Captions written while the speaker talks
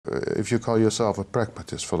If you call yourself a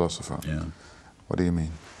pragmatist philosopher, yeah. What do you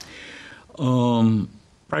mean?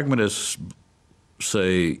 Pragmatists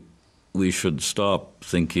say we should stop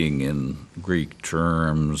thinking in Greek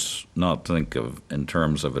terms, not think of in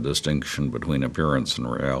terms of a distinction between appearance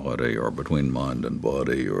and reality, or between mind and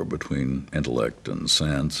body, or between intellect and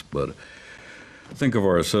sense, but think of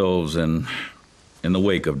ourselves in the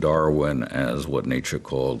wake of Darwin as what Nietzsche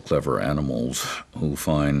called clever animals who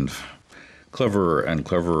find cleverer and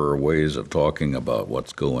cleverer ways of talking about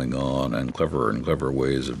what's going on and clever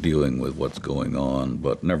ways of dealing with what's going on,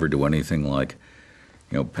 but never do anything like,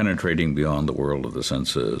 penetrating beyond the world of the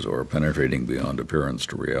senses, or penetrating beyond appearance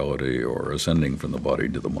to reality, or ascending from the body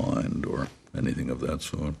to the mind, or anything of that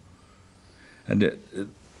sort. And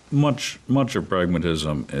much of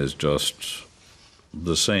pragmatism is just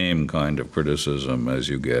the same kind of criticism as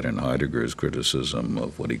you get in Heidegger's criticism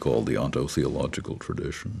of what he called the ontotheological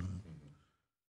tradition.